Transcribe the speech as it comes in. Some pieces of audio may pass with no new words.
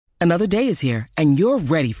Another day is here, and you're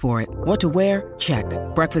ready for it. What to wear? Check.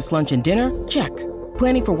 Breakfast, lunch, and dinner? Check.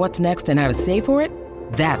 Planning for what's next and how to save for it?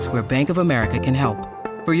 That's where Bank of America can help.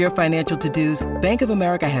 For your financial to-dos, Bank of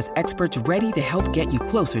America has experts ready to help get you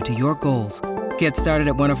closer to your goals. Get started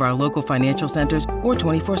at one of our local financial centers or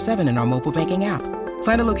 24/7 in our mobile banking app.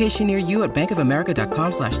 Find a location near you at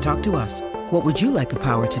bankofamerica.com/talktous. What would you like the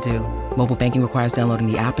power to do? Mobile banking requires downloading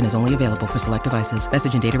the app and is only available for select devices.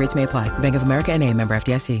 Message and data rates may apply. Bank of America NA, member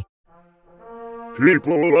FDIC.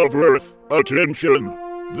 People of Earth, attention!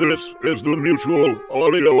 This is the Mutual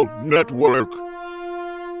Audio Network.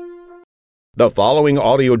 The following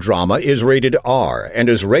audio drama is rated R and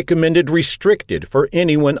is recommended restricted for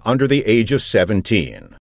anyone under the age of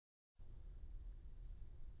 17.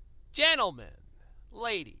 Gentlemen,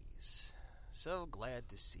 ladies, so glad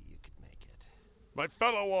to see you could make it. My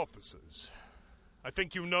fellow officers, I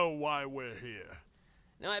think you know why we're here.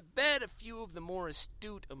 Now, I bet a few of the more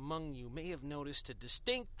astute among you may have noticed a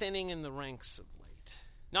distinct thinning in the ranks of late.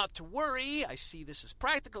 Not to worry, I see this as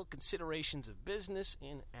practical considerations of business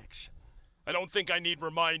in action. I don't think I need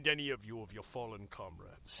remind any of you of your fallen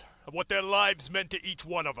comrades, of what their lives meant to each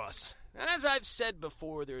one of us. As I've said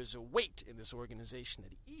before, there is a weight in this organization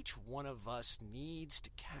that each one of us needs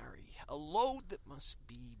to carry, a load that must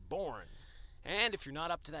be borne. And if you're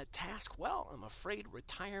not up to that task, well, I'm afraid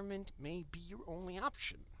retirement may be your only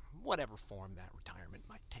option, whatever form that retirement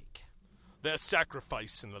might take. Their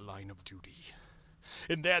sacrifice in the line of duty,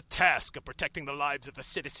 in their task of protecting the lives of the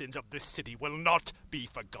citizens of this city, will not be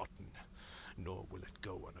forgotten, nor will it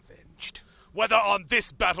go unavenged, whether on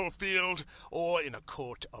this battlefield or in a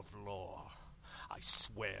court of law. I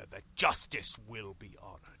swear that justice will be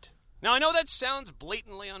honored. Now, I know that sounds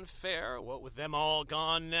blatantly unfair. What with them all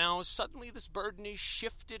gone now, suddenly this burden is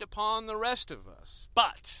shifted upon the rest of us.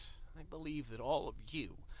 But I believe that all of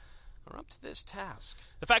you are up to this task.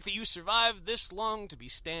 The fact that you survived this long to be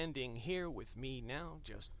standing here with me now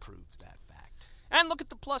just proves that fact. And look at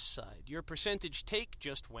the plus side. Your percentage take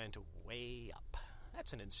just went way up.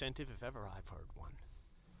 That's an incentive if ever I've heard one.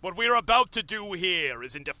 What we're about to do here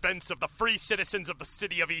is in defense of the free citizens of the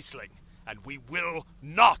city of Eastling, and we will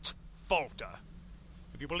not falter.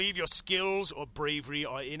 If you believe your skills or bravery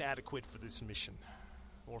are inadequate for this mission,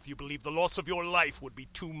 or if you believe the loss of your life would be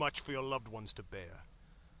too much for your loved ones to bear,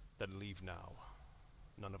 then leave now.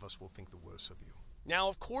 None of us will think the worse of you. Now,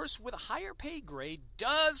 of course, with a higher pay grade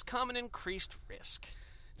does come an increased risk.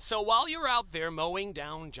 So while you're out there mowing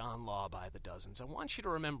down John Law by the dozens, I want you to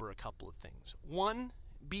remember a couple of things. One,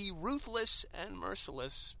 be ruthless and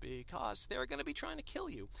merciless because they're going to be trying to kill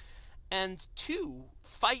you. And two,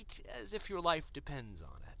 fight as if your life depends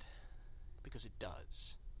on it. Because it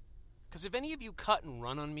does. Because if any of you cut and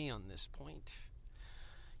run on me on this point,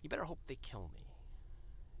 you better hope they kill me.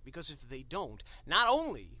 Because if they don't, not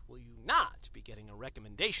only will you not be getting a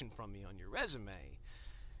recommendation from me on your resume,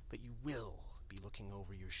 but you will be looking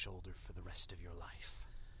over your shoulder for the rest of your life.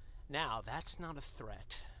 Now, that's not a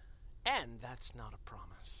threat, and that's not a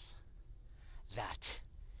promise. That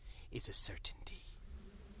is a certainty.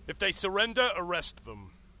 If they surrender, arrest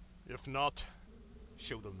them. If not,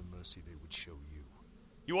 show them the mercy they would show you.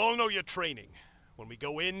 You all know your training. When we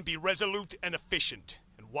go in, be resolute and efficient,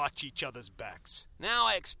 and watch each other's backs. Now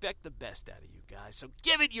I expect the best out of you guys, so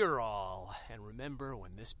give it your all. And remember,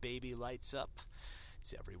 when this baby lights up,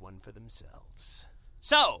 it's everyone for themselves.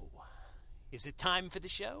 So, is it time for the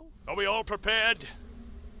show? Are we all prepared?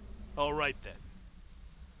 All right then.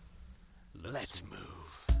 Let's move.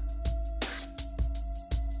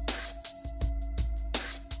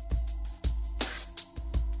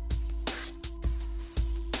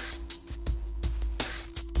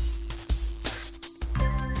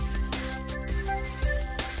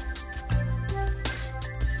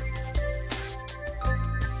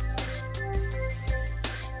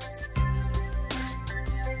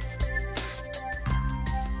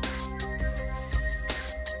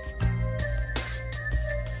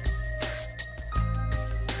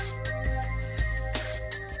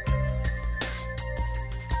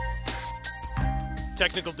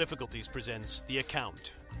 Technical Difficulties presents The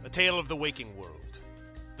Account, A Tale of the Waking World.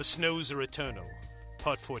 The Snows Are Eternal,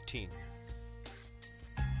 Part 14.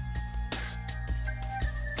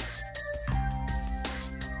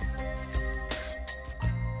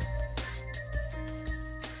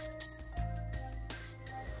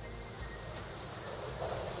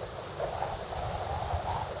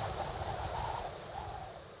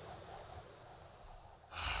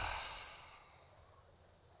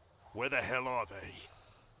 Where the hell are they?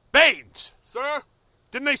 Baines! Sir?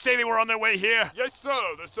 Didn't they say they were on their way here? Yes, sir.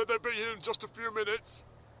 They said they'd be here in just a few minutes.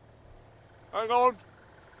 Hang on.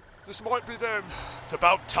 This might be them. It's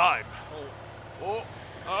about time. Whoa,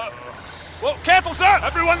 careful, sir!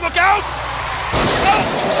 Everyone look out!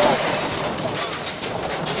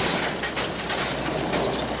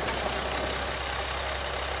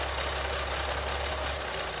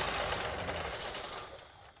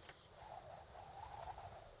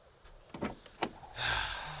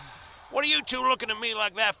 What are you two looking at me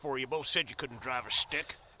like that for? You both said you couldn't drive a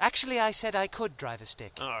stick. Actually, I said I could drive a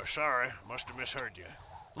stick. Oh, sorry. Must have misheard you.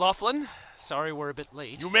 Laughlin, sorry we're a bit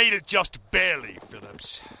late. You made it just barely,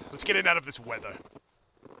 Phillips. Let's get in out of this weather.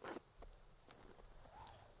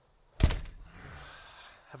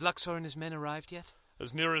 Have Luxor and his men arrived yet?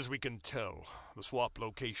 As near as we can tell, the swap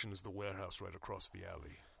location is the warehouse right across the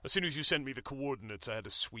alley. As soon as you sent me the coordinates, I had a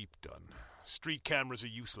sweep done. Street cameras are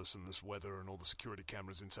useless in this weather, and all the security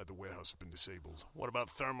cameras inside the warehouse have been disabled. What about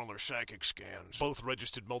thermal or psychic scans? Both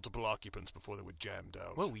registered multiple occupants before they were jammed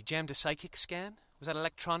out. Whoa, we jammed a psychic scan? Was that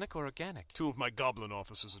electronic or organic? 2 of my goblin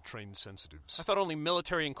officers are trained sensitives. I thought only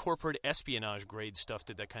military and corporate espionage grade stuff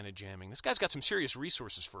did that kind of jamming. This guy's got some serious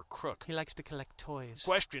resources for a crook. He likes to collect toys.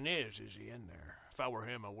 Question is he in there? If I were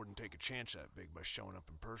him, I wouldn't take a chance that big by showing up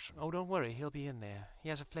in person. Oh, don't worry, he'll be in there. He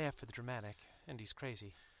has a flair for the dramatic, and he's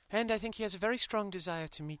crazy. And I think he has a very strong desire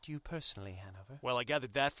to meet you personally, Hanover. Well, I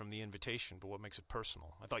gathered that from the invitation, but what makes it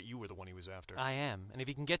personal? I thought you were the one he was after. I am, and if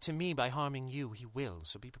he can get to me by harming you, he will,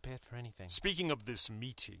 so be prepared for anything. Speaking of this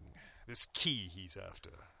meeting, this key he's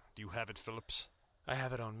after, do you have it, Phillips? I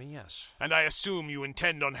have it on me, yes. And I assume you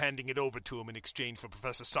intend on handing it over to him in exchange for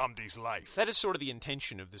Professor Samdi's life. That is sort of the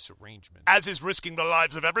intention of this arrangement. As is risking the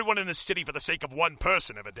lives of everyone in this city for the sake of one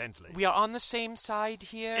person, evidently. We are on the same side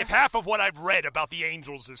here? If half of what I've read about the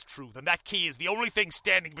Angels is true, then that key is the only thing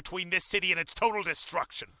standing between this city and its total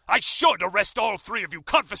destruction. I should arrest all 3 of you,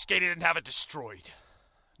 confiscate it, and have it destroyed.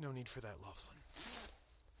 No need for that, Laughlin.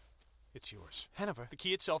 It's yours. Hanover. The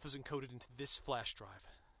key itself is encoded into this flash drive.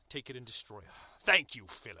 Take it and destroy it. Thank you,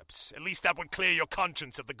 Phillips. At least that would clear your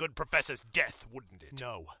conscience of the good professor's death, wouldn't it?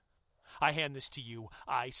 No. I hand this to you.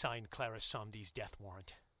 I signed Clara Samdi's death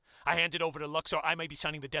warrant. I hand it over to Luxor. I may be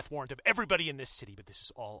signing the death warrant of everybody in this city, but this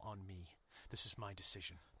is all on me. This is my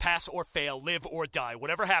decision. Pass or fail, live or die.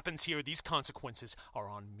 Whatever happens here, these consequences are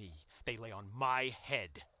on me. They lay on my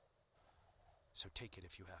head. So take it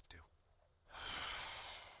if you have to.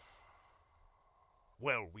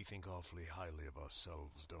 Well, we think awfully highly of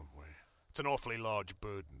ourselves, don't we? It's an awfully large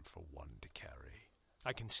burden for one to carry.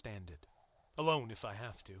 I can stand it. Alone if I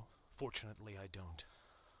have to. Fortunately, I don't.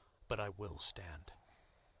 But I will stand.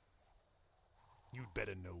 You'd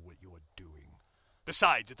better know what you're doing.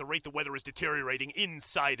 Besides, at the rate the weather is deteriorating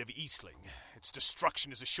inside of Eastling, its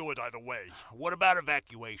destruction is assured either way. What about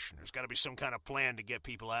evacuation? There's got to be some kind of plan to get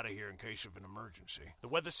people out of here in case of an emergency. The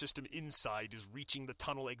weather system inside is reaching the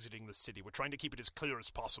tunnel exiting the city. We're trying to keep it as clear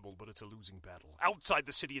as possible, but it's a losing battle. Outside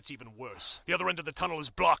the city, it's even worse. The other end of the tunnel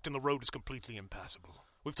is blocked and the road is completely impassable.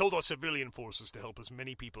 We've told our civilian forces to help as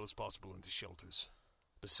many people as possible into shelters.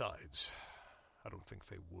 Besides, I don't think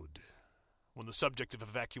they would. When the subject of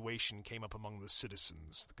evacuation came up among the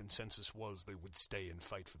citizens, the consensus was they would stay and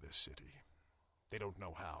fight for their city. They don't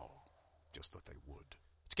know how, just that they would.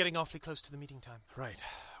 It's getting awfully close to the meeting time. Right.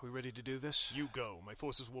 We ready to do this? You go. My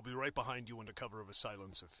forces will be right behind you under cover of a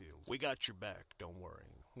silencer field. We got your back, don't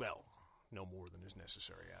worry. Well, no more than is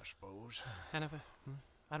necessary, I suppose. Hanover,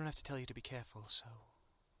 I don't have to tell you to be careful, so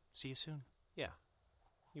see you soon. Yeah,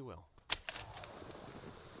 you will.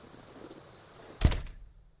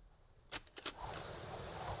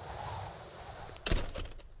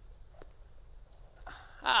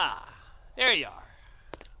 Ah, there you are.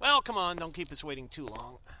 Well, come on, don't keep us waiting too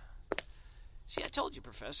long. See, I told you,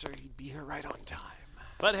 Professor, he'd be here right on time.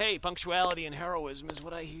 But hey, punctuality and heroism is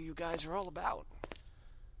what I hear you guys are all about.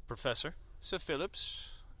 Professor? Sir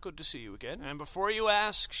Phillips, good to see you again. And before you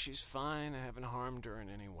ask, she's fine. I haven't harmed her in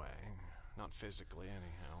any way. Not physically,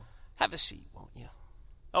 anyhow. Have a seat, won't you?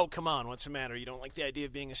 Oh, come on, what's the matter? You don't like the idea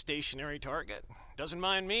of being a stationary target? Doesn't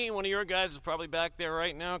mind me. One of your guys is probably back there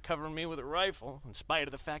right now covering me with a rifle, in spite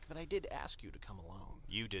of the fact that I did ask you to come alone.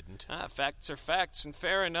 You didn't. Facts are facts, and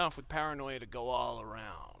fair enough with paranoia to go all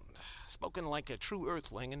around. Spoken like a true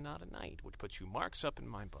earthling and not a knight, which puts you marks up in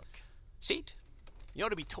my book. Seat? You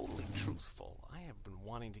ought to be totally truthful. I have been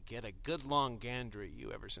wanting to get a good long gander at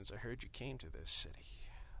you ever since I heard you came to this city.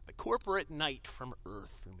 The corporate knight from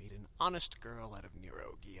Earth who made an honest girl out of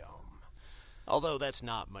Nero Guillaume. Although that's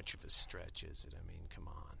not much of a stretch, is it? I mean, come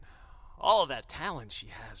on. All of that talent she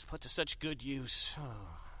has put to such good use.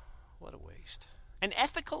 Oh, what a waste. An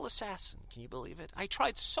ethical assassin, can you believe it? I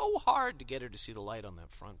tried so hard to get her to see the light on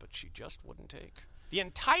that front, but she just wouldn't take. The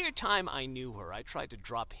entire time I knew her, I tried to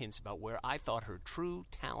drop hints about where I thought her true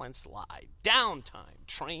talents lied. Downtime,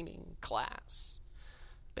 training, class,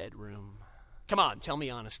 bedroom. Come on, tell me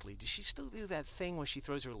honestly, does she still do that thing where she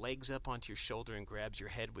throws her legs up onto your shoulder and grabs your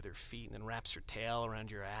head with her feet and then wraps her tail around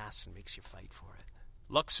your ass and makes you fight for it?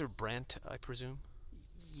 Luxor Brant, I presume?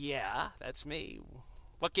 Yeah, that's me.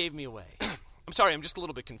 What gave me away? I'm sorry, I'm just a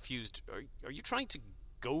little bit confused. Are you trying to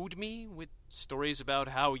goad me with stories about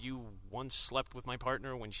how you once slept with my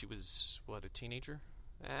partner when she was, a teenager?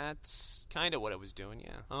 That's kind of what I was doing,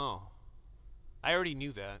 yeah. Oh. I already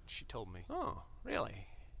knew that. She told me. Oh, really?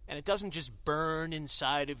 And it doesn't just burn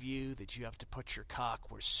inside of you that you have to put your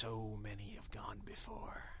cock where so many have gone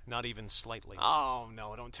before. Not even slightly. Oh,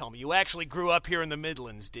 no, don't tell me. You actually grew up here in the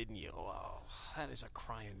Midlands, didn't you? Oh, that is a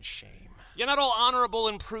crying shame. You're not all honorable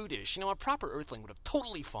and prudish. A proper Earthling would have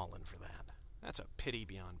totally fallen for that. That's a pity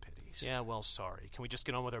beyond pities. Yeah, well, sorry. Can we just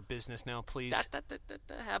get on with our business now, please?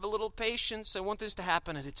 Have a little patience. I want this to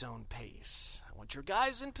happen at its own pace. I want your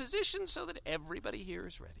guys in position so that everybody here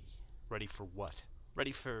is ready. Ready for what?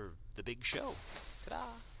 Ready for the big show. Ta-da.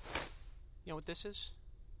 You know what this is?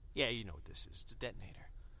 Yeah, you know what this is. It's a detonator.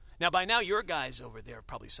 Now, by now, your guys over there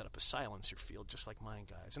probably set up a silencer field just like my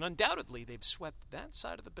guys. And undoubtedly, they've swept that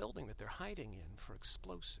side of the building that they're hiding in for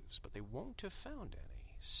explosives. But they won't have found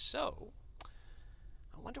any. So,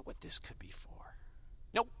 I wonder what this could be for.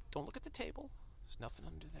 Nope, don't look at the table. There's nothing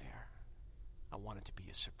under there. I want it to be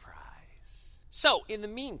a surprise. So, in the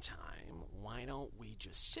meantime, why don't we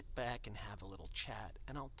just sit back and have a little chat,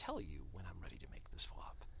 and I'll tell you when I'm ready to make the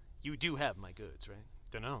swap. You do have my goods, right?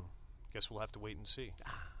 Dunno. Guess we'll have to wait and see.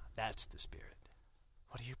 That's the spirit.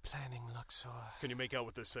 What are you planning, Luxor? Can you make out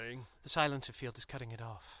what they're saying? The silencer field is cutting it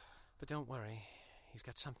off. But don't worry, he's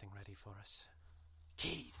got something ready for us.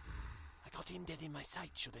 Keith, I got him dead in my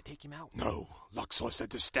sight. Should I take him out? No, Luxor said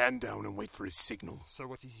to stand down and wait for his signal. So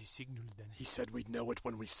what is his signal then? He said we'd know it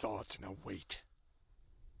when we saw it. Now wait.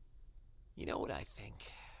 You know what I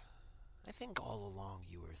think? I think all along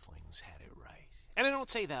you Earthlings had it right. And I don't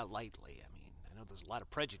say that lightly. I know there's a lot of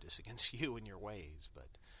prejudice against you and your ways, but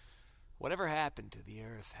whatever happened to the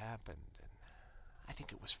Earth happened, and I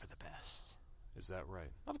think it was for the best. Is that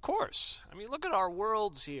right? Of course. Look at our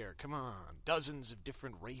worlds here. Come on. Dozens of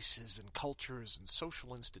different races and cultures and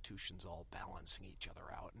social institutions all balancing each other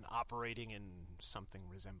out and operating in something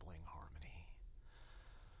resembling harmony.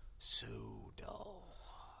 So dull.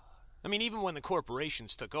 Even when the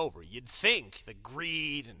corporations took over, you'd think the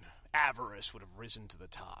greed and avarice would have risen to the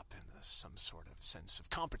top and some sort of sense of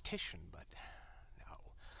competition, but no.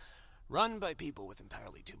 Run by people with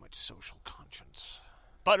entirely too much social conscience.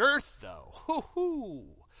 But Earth, though,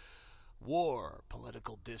 war,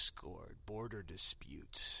 political discord, border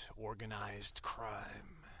disputes, organized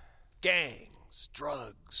crime, gangs,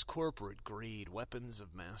 drugs, corporate greed, weapons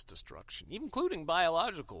of mass destruction, including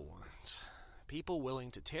biological ones. People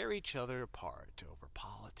willing to tear each other apart over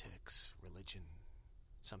politics, religion,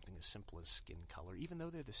 something as simple as skin color, even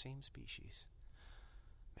though they're the same species.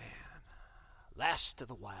 Man, last of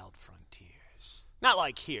the wild frontiers. Not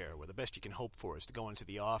like here, where the best you can hope for is to go into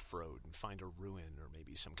the off-road and find a ruin or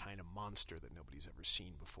maybe some kind of monster that nobody's ever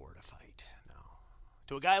seen before to fight. No.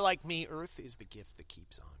 To a guy like me, Earth is the gift that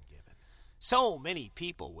keeps on giving. So many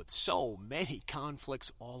people with so many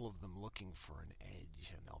conflicts, all of them looking for an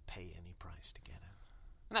edge, and they'll pay any price to get it.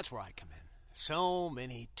 And that's where I come in. So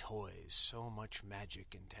many toys, so much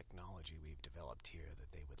magic and technology we've developed here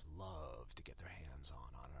that they would love to get their hands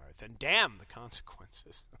on Earth. And damn the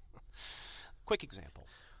consequences. Quick example.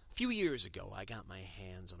 A few years ago, I got my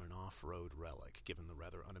hands on an off-road relic, given the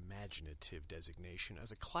rather unimaginative designation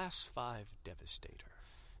as a Class 5 Devastator.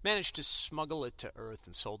 Managed to smuggle it to Earth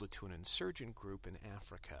and sold it to an insurgent group in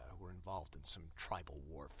Africa who were involved in some tribal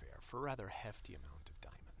warfare for a rather hefty amount of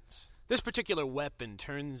diamonds. This particular weapon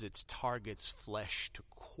turns its target's flesh to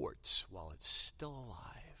quartz while it's still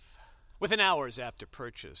alive. Within hours after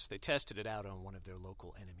purchase, they tested it out on one of their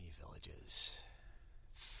local enemy villages.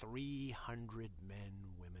 300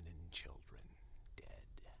 men, women, and children dead.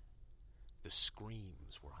 The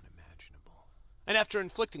screams were unimaginable. And after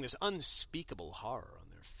inflicting this unspeakable horror on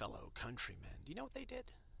their fellow countrymen, do you know what they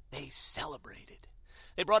did? They celebrated.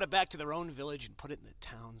 They brought it back to their own village and put it in the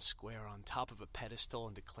town square on top of a pedestal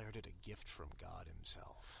and declared it a gift from God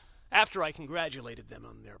himself. After I congratulated them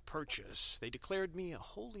on their purchase, they declared me a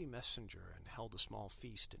holy messenger and held a small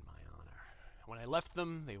feast in my honor. When I left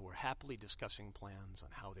them, they were happily discussing plans on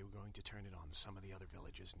how they were going to turn it on some of the other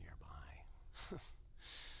villages nearby.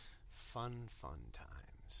 Fun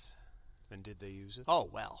times. And did they use it? Oh,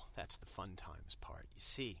 well, that's the fun times part. You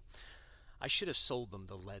see, I should have sold them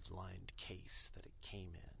the lead-lined case that it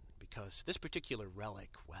came in, because this particular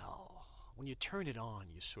relic, well, when you turn it on,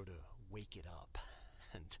 you sort of wake it up,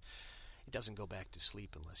 and it doesn't go back to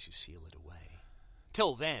sleep unless you seal it away.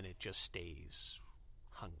 Till then, it just stays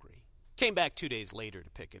hungry. Came back 2 days later to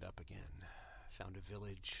pick it up again. Found a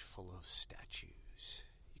village full of statues.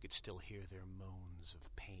 You could still hear their moans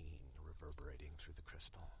of pain reverberating through the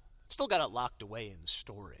crystal. Still got it locked away in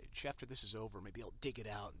storage. After this is over, maybe I'll dig it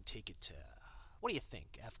out and take it to, what do you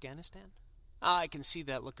think, Afghanistan? I can see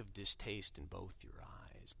that look of distaste in both your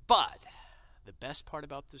eyes. But the best part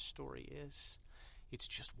about this story is it's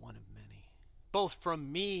just one of many. Both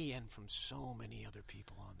from me and from so many other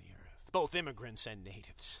people on the earth. Both immigrants and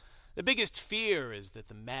natives. The biggest fear is that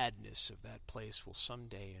the madness of that place will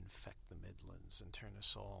someday infect the Midlands and turn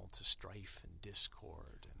us all to strife and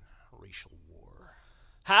discord and racial war.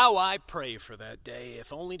 How I pray for that day,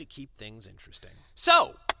 if only to keep things interesting.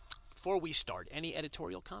 So, before we start, any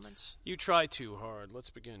editorial comments? You try too hard. Let's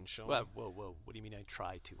begin, shall we? Whoa. What do you mean I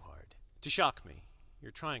try too hard? To shock me.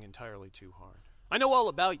 You're trying entirely too hard. I know all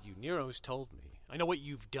about you. Nero's told me. I know what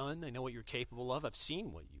you've done. I know what you're capable of. I've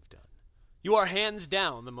seen what you've done. You are hands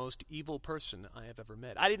down the most evil person I have ever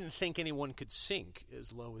met. I didn't think anyone could sink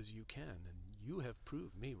as low as you can, and you have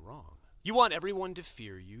proved me wrong. You want everyone to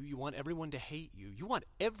fear you. You want everyone to hate you. You want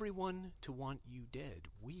everyone to want you dead.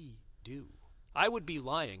 We do. I would be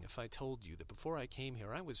lying if I told you that before I came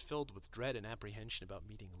here, I was filled with dread and apprehension about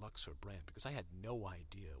meeting Luxor Brand, because I had no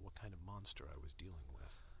idea what kind of monster I was dealing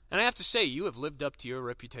with. And I have to say, you have lived up to your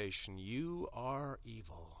reputation. You are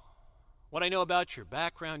evil. What I know about your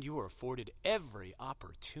background, you were afforded every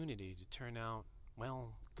opportunity to turn out,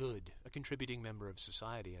 well, good, a contributing member of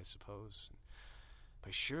society, I suppose.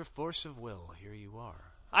 By sheer force of will, here you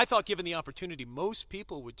are. I thought given the opportunity, most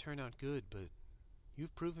people would turn out good, but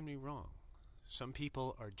you've proven me wrong. Some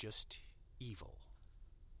people are just evil,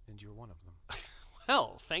 and you're one of them.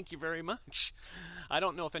 Well, thank you very much. I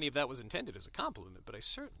don't know if any of that was intended as a compliment, but I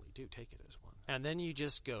certainly do take it as one. And then you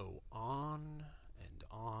just go on and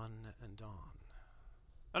on and on.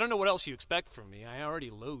 I don't know what else you expect from me. I already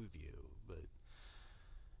loathe you, but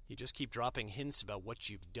you just keep dropping hints about what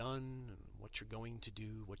you've done and what you're going to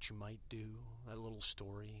do, what you might do, that little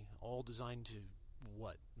story, all designed to,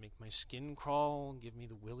 what, make my skin crawl, give me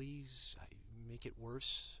the willies, make it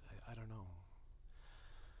worse? I don't know.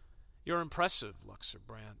 You're impressive, Luxor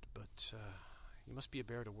Brand, but you must be a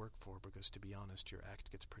bear to work for, because to be honest, your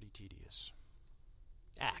act gets pretty tedious.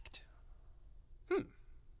 Act?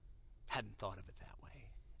 Hadn't thought of it that way.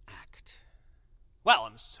 Act. Well,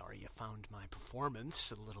 I'm sorry you found my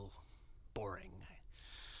performance a little boring.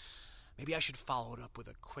 Maybe I should follow it up with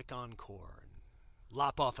a quick encore and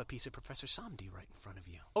lop off a piece of Professor Samdi right in front of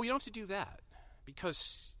you. Oh, you don't have to do that,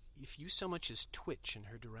 because if you so much as twitch in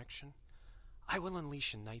her direction, I will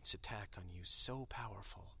unleash a night's attack on you so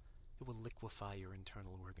powerful, it will liquefy your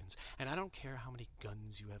internal organs. And I don't care how many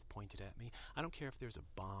guns you have pointed at me. I don't care if there's a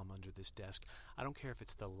bomb under this desk. I don't care if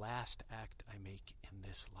it's the last act I make in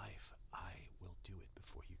this life. I will do it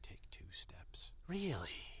before you take 2 steps.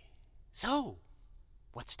 Really? So,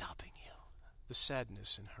 what's stopping you? The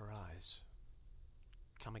sadness in her eyes.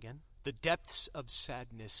 Come again? The depths of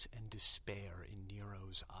sadness and despair in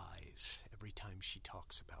Nero's eyes every time she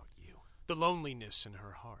talks about you. The loneliness in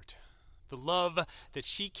her heart. The love that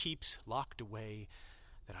she keeps locked away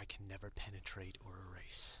that I can never penetrate or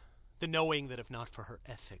erase. The knowing that if not for her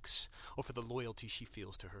ethics or for the loyalty she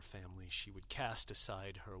feels to her family, she would cast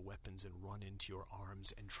aside her weapons and run into your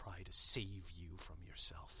arms and try to save you from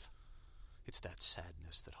yourself. It's that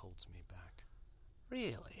sadness that holds me back.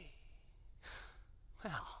 Really?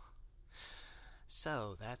 Well,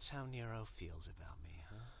 so that's how Nero feels about me,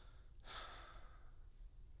 huh?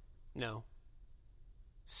 No.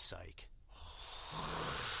 Psych.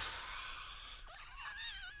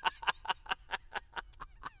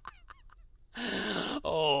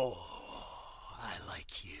 Oh, I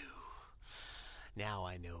like you. Now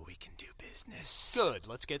I know we can do business. Good,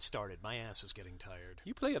 let's get started. My ass is getting tired.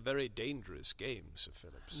 You play a very dangerous game, Sir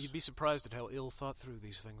Phillips. You'd be surprised at how ill thought through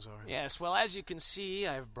these things are. Yes, well, as you can see,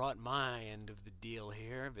 I've brought my end of the deal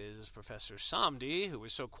here, viz. Professor Samdi, who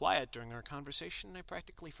was so quiet during our conversation, I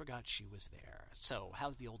practically forgot she was there. So,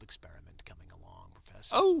 how's the old experiment coming along,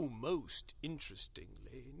 Professor? Oh, most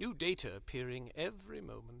interestingly. New data appearing every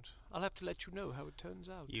moment. I'll have to let you know how it turns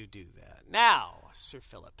out. You do that. Now, Sir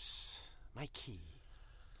Phillips, my key.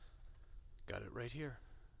 Got it right here.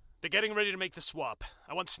 They're getting ready to make the swap.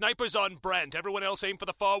 I want snipers on Brent. Everyone else aim for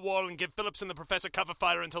the far wall and give Phillips and the Professor cover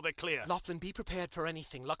fire until they're clear. Laughlin, be prepared for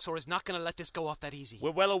anything. Luxor is not going to let this go off that easy.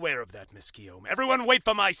 We're well aware of that, Miss Guillaume. Everyone wait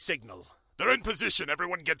for my signal. They're in position.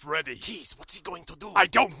 Everyone get ready. Keys, what's he going to do? I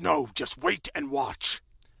don't know. Just wait and watch.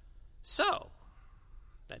 So,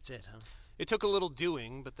 that's it, huh? It took a little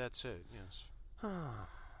doing, but that's it, yes.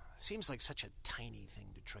 Seems like such a tiny thing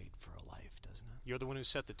to trade for a life, doesn't it? You're the one who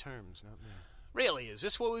set the terms, not me. Really, is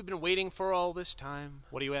this what we've been waiting for all this time?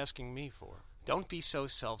 What are you asking me for? Don't be so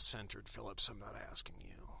self-centered, Phillips. I'm not asking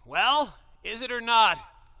you. Well, is it or not?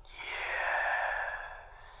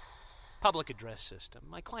 Public address system.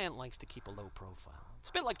 My client likes to keep a low profile. It's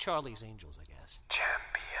a bit like Charlie's Angels, I guess.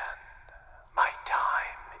 Champion, my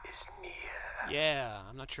time is near. Yeah,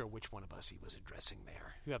 I'm not sure which one of us he was addressing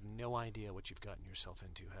there. You have no idea what you've gotten yourself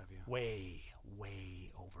into, have you? Way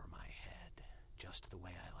over my head. Just the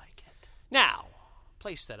way I like it. Now,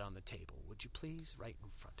 place that on the table, would you please? Right in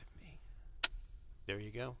front of me. There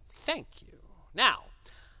you go. Thank you. Now,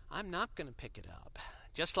 I'm not going to pick it up.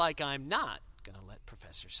 Just like I'm not going to let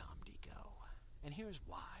Professor Samdi go. And here's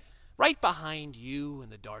why. Right behind you in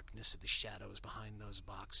the darkness of the shadows behind those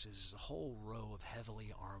boxes is a whole row of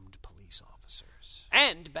heavily armed police officers.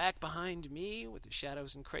 And back behind me, with the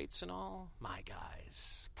shadows and crates and all, my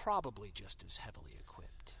guys, probably just as heavily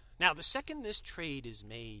equipped. Now, the second this trade is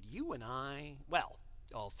made, you and I, well,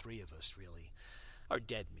 all three of us really, are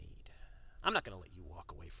dead meat. I'm not going to let you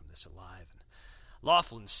walk away from this alive, and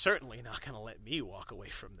Laughlin's certainly not going to let me walk away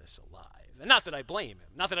from this alive. And not that I blame him.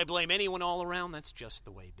 Not that I blame anyone all around. That's just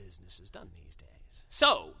the way business is done these days.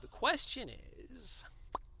 So, the question is,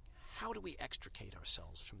 how do we extricate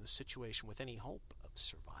ourselves from this situation with any hope of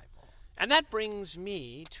survival? And that brings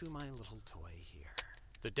me to my little toy here.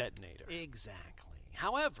 The detonator. Exactly.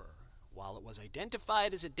 However, while it was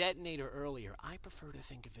identified as a detonator earlier, I prefer to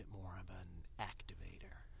think of it more of an activator.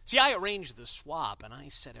 See, I arranged the swap, and I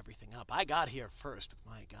set everything up. I got here first with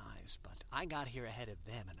my guys, but I got here ahead of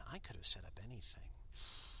them, and I could have set up anything.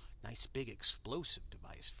 Nice big explosive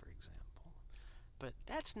device, for example. But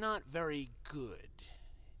that's not very good.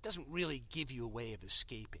 It doesn't really give you a way of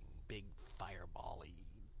escaping big fireball-y,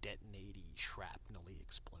 detonaty, shrapnel-y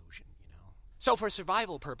explosion, you know? So for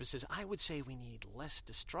survival purposes, I would say we need less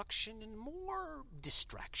destruction and more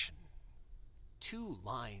distraction. 2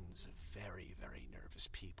 lines of very, very nervous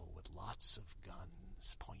people with lots of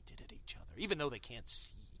guns pointed at each other, even though they can't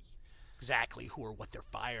see exactly who or what they're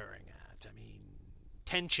firing at. I mean,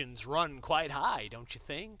 tensions run quite high, don't you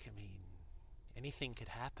think? I mean, anything could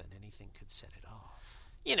happen, anything could set it off.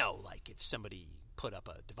 You know, like if somebody put up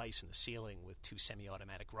a device in the ceiling with 2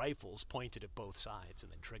 semi-automatic rifles pointed at both sides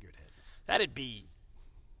and then triggered it. That'd be,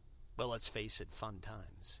 well, let's face it, fun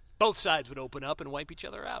times. Both sides would open up and wipe each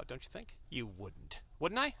other out, don't you think? You wouldn't.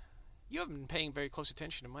 Wouldn't I? You haven't been paying very close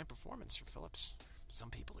attention to my performance, Sir Phillips.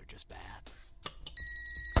 Some people are just bad.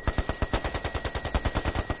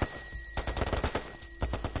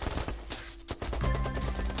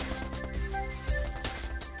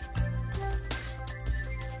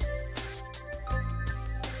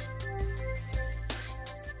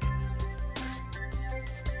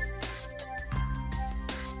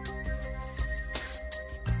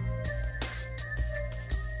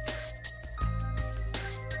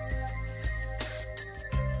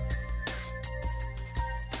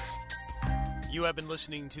 You have been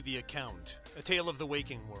listening to The Account, A Tale of the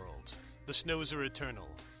Waking World. The Snows Are Eternal,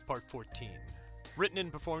 Part 14. Written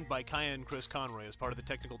and performed by Kaya and Chris Conroy as part of the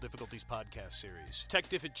Technical Difficulties podcast series.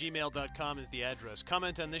 techdiff@gmail.com is the address.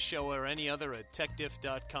 Comment on this show or any other at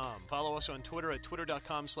techdiff.com. Follow us on Twitter at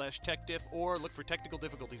twitter.com/techdiff or look for Technical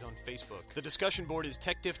Difficulties on Facebook. The discussion board is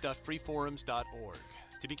techdiff.freeforums.org.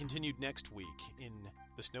 To be continued next week in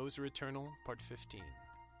The Snows Are Eternal, Part 15.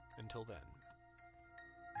 Until then.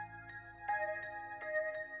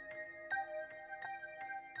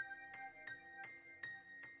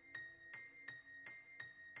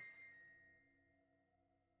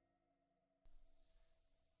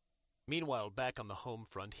 Meanwhile, back on the home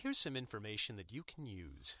front, here's some information that you can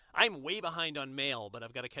use. I'm way behind on mail, but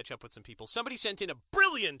I've got to catch up with some people. Somebody sent in a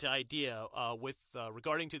brilliant idea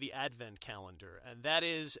regarding to the Advent calendar, and that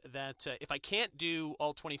is that if I can't do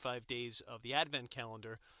all 25 days of the Advent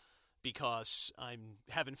calendar because I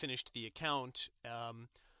haven't finished the account,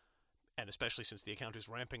 and especially since the account is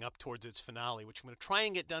ramping up towards its finale, which I'm going to try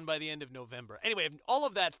and get done by the end of November. Anyway, if all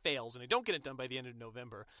of that fails and I don't get it done by the end of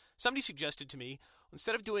November, somebody suggested to me,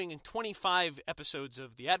 instead of doing 25 episodes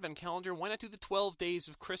of the Advent calendar, why not do the 12 days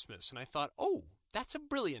of Christmas? And I thought, oh, that's a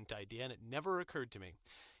brilliant idea, and it never occurred to me.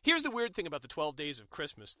 Here's the weird thing about the 12 days of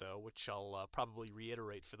Christmas, though, which I'll probably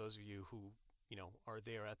reiterate for those of you who, are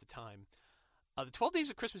there at the time. The 12 Days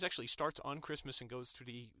of Christmas actually starts on Christmas and goes through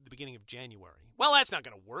the beginning of January. Well, that's not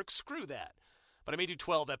going to work. Screw that. But I may do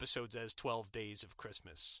 12 episodes as 12 Days of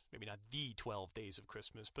Christmas. Maybe not the 12 Days of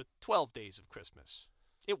Christmas, but 12 Days of Christmas.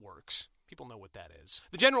 It works. People know what that is.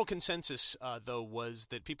 The general consensus, though, was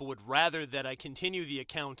that people would rather that I continue the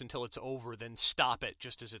account until it's over than stop it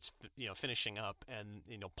just as it's finishing up and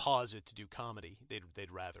pause it to do comedy.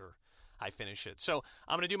 They'd rather I finish it. So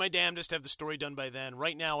I'm going to do my damnedest to have the story done by then.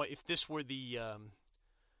 Right now, if this were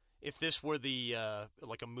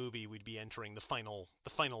like a movie, we'd be entering the final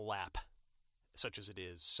lap, such as it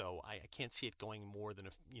is. So I can't see it going more than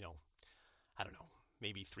I don't know,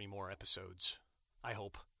 maybe 3 more episodes. I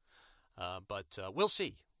hope. But we'll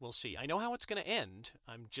see. We'll see. I know how it's going to end.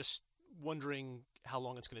 I'm just wondering how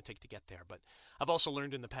long it's going to take to get there. But I've also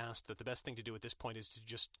learned in the past that the best thing to do at this point is to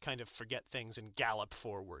just kind of forget things and gallop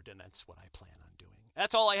forward, and that's what I plan on doing.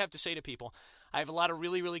 That's all I have to say to people. I have a lot of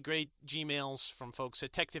really, really great Gmails from folks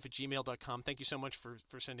at techdiff@gmail.com. Thank you so much for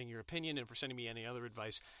sending your opinion and for sending me any other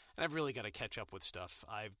advice. And I've really got to catch up with stuff.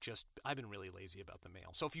 I've been really lazy about the mail.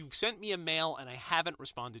 So if you've sent me a mail and I haven't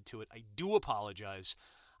responded to it, I do apologize.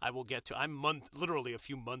 I will get to. I'm literally a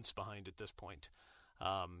few months behind at this point.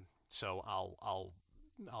 So I'll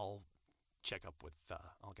check up with.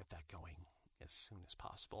 I'll get that going as soon as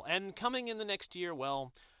possible. And coming in the next year,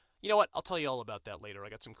 well, you know what? I'll tell you all about that later. I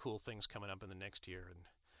got some cool things coming up in the next year,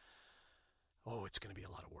 and it's going to be a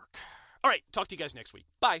lot of work. All right, talk to you guys next week.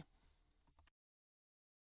 Bye.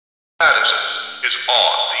 Madison is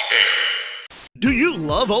on the air. Do you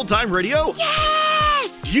love old-time radio?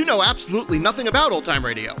 Yes! Do you know absolutely nothing about old-time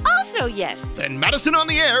radio? Also yes. Then Madison on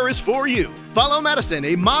the Air is for you. Follow Madison,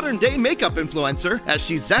 a modern-day makeup influencer, as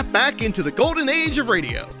she zaps back into the golden age of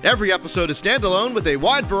radio. Every episode is standalone with a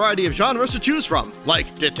wide variety of genres to choose from,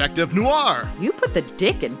 like detective noir. You put the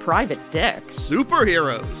dick in Private Dick.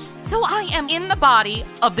 Superheroes. So I am in the body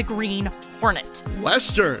of the Green Hornet.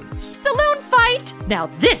 Westerns. Saloon fight. Now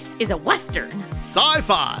this is a Western.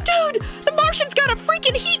 Sci-fi. Dude, the Martian's got a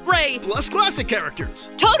freaking heat ray. Plus classic characters.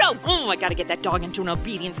 Toto. Oh, I gotta get that dog into an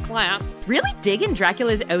obedience class. Really digging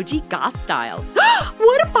Dracula's OG goth style.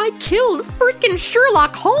 What if I killed freaking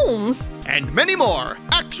Sherlock Holmes? And many more.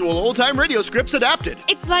 Actual old-time radio scripts adapted.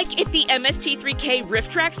 It's like if the MST3K riff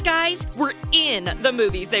tracks guys were in the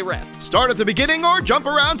movies they riff. Start at the beginning or jump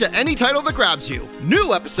around to any title that grabs you.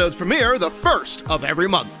 New episodes premiere the first of every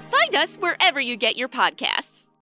month. Find us wherever you get your podcasts.